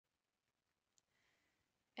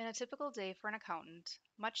In a typical day for an accountant,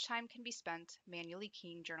 much time can be spent manually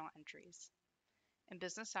keying journal entries. In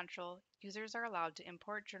Business Central, users are allowed to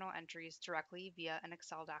import journal entries directly via an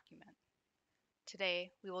Excel document.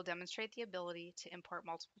 Today, we will demonstrate the ability to import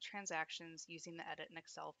multiple transactions using the Edit in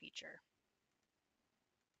Excel feature.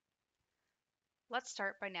 Let's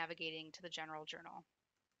start by navigating to the General Journal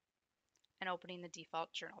and opening the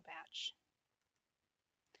default journal batch.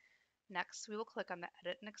 Next, we will click on the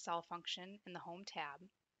Edit in Excel function in the Home tab,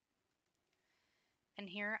 and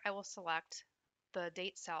here I will select the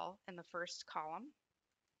date cell in the first column,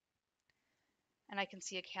 and I can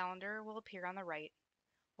see a calendar will appear on the right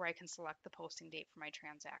where I can select the posting date for my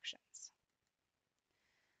transactions.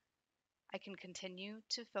 I can continue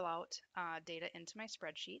to fill out data into my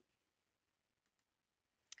spreadsheet,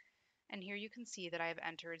 and here you can see that I have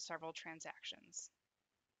entered several transactions.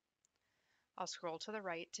 I'll scroll to the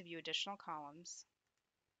right to view additional columns,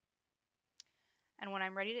 and when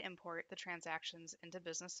I'm ready to import the transactions into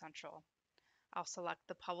Business Central, I'll select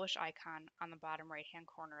the Publish icon on the bottom right-hand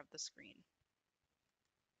corner of the screen.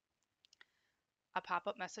 A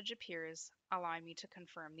pop-up message appears, allowing me to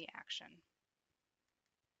confirm the action.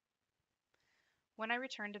 When I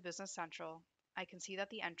return to Business Central, I can see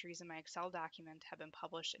that the entries in my Excel document have been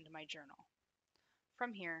published into my journal.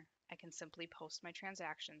 From here, I can simply post my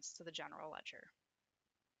transactions to the general ledger.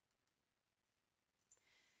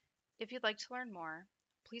 If you'd like to learn more,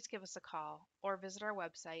 please give us a call or visit our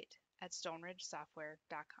website at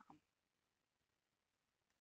stoneridgesoftware.com.